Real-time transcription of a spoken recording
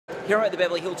Here I'm at the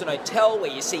Beverly Hilton Hotel, where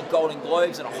you see Golden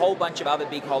Globes and a whole bunch of other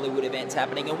big Hollywood events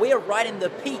happening, and we are right in the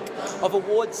peak of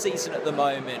awards season at the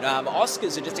moment.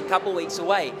 Oscars are just a couple weeks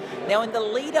away. Now, in the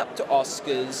lead up to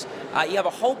Oscars, you have a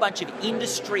whole bunch of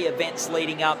industry events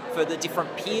leading up for the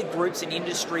different peer groups and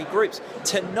industry groups.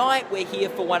 Tonight, we're here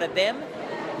for one of them,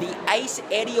 the Ace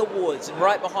Eddie Awards, and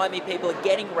right behind me, people are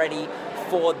getting ready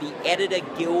for the Editor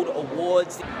Guild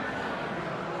Awards.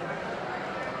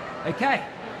 Okay,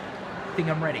 I think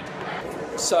I'm ready.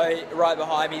 So right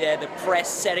behind me there, the press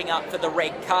setting up for the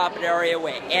red carpet area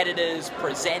where editors,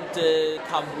 presenters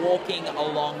come walking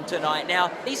along tonight.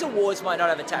 Now, these awards might not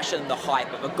have attached to them the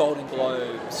hype of a Golden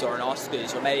Globes or an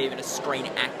Oscars or maybe even a Screen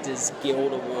Actors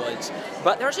Guild Awards,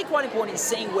 but they're actually quite important in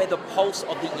seeing where the pulse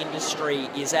of the industry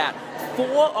is at. 4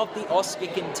 of the Oscar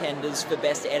contenders for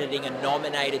Best Editing are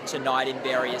nominated tonight in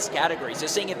various categories. So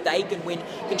seeing if they can win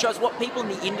can show us what people in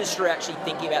the industry are actually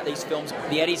thinking about these films.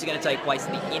 The Eddies are going to take place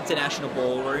in the International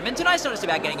Ballroom, and tonight's not just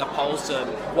about getting a pulse of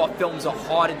what films are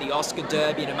hot in the Oscar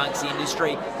derby and amongst the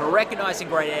industry, but recognising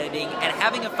great editing and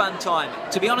having a fun time.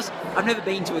 To be honest, I've never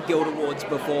been to a Guild Awards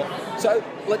before, so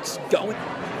let's go.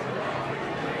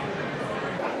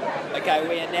 Okay,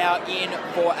 we are now in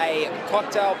for a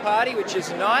cocktail party, which is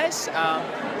nice.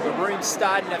 The room's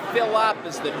starting to fill up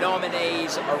as the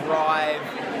nominees arrive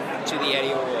to the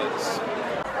Eddie Awards.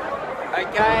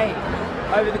 Okay,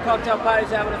 over the cocktail party, I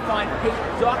was able to find Pete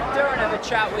Doctor and have a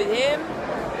chat with him.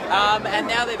 And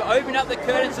now they've opened up the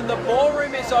curtains and the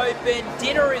ballroom is open.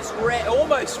 Dinner is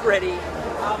almost ready.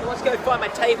 Let's go find my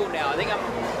table now. I think I'm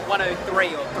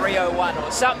 103 or 301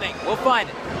 or something. We'll find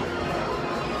it.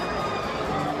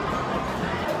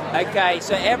 Okay,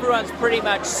 so everyone's pretty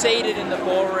much seated in the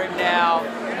ballroom now.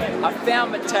 I've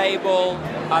found my table.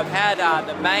 I've had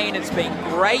the main. It's been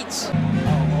great.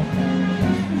 Tonight,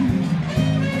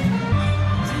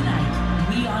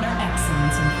 we honor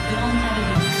excellence in film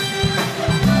editing.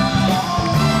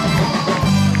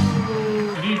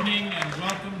 Good evening and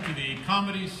welcome to the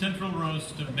Comedy Central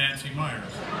Roast of Nancy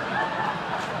Meyers.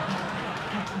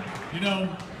 You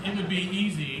know, it would be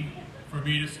easy for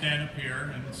me to stand up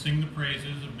here and sing the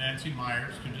praises of Nancy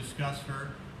Meyers, to discuss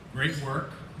her great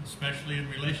work, especially in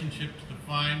relationship to the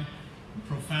fine and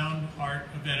profound art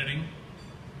of editing.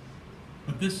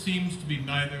 But this seems to be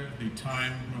neither the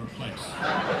time nor place.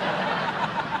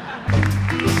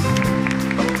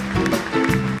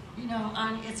 You know,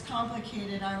 it's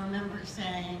complicated. I remember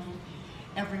saying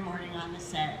every morning on the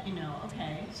set, you know,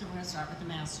 okay, so we're going to start with the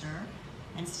master.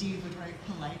 And Steve would very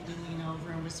politely lean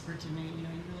over and whisper to me, you know,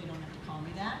 you really don't have to call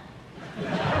me that.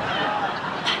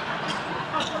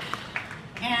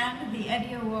 And the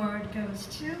Eddie Award goes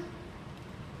to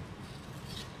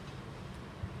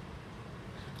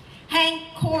Hank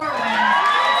Corwin.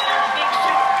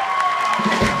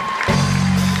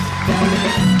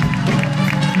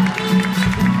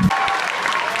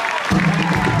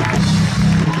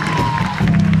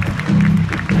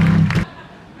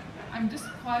 I'm just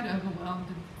quite overwhelmed,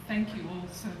 and thank you all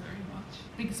so very much.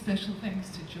 Big special thanks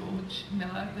to George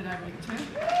Miller, the director.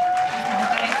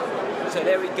 So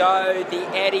there we go, the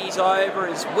Eddie's over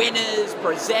as winners,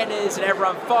 presenters, and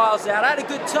everyone files out. I had a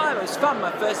good time, it was fun,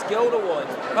 my first Guild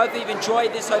Awards. Hopefully you've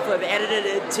enjoyed this, hopefully I've edited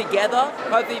it together.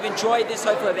 Hopefully you've enjoyed this,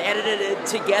 hopefully I've edited it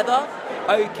together.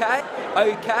 Okay,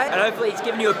 and hopefully it's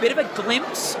given you a bit of a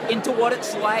glimpse into what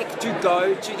it's like to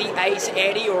go to the Ace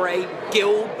Eddie or a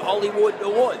Guild Hollywood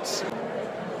Awards.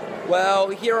 Well,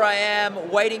 here I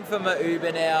am, waiting for my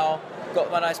Uber now. Got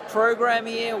my nice program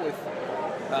here with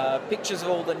pictures of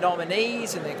all the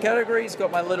nominees and their categories.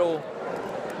 Got my little,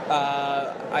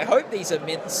 I hope these are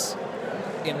mints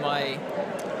in my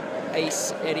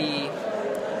Ace Eddie.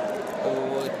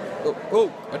 Oh,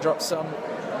 I dropped some.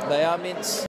 They are mints.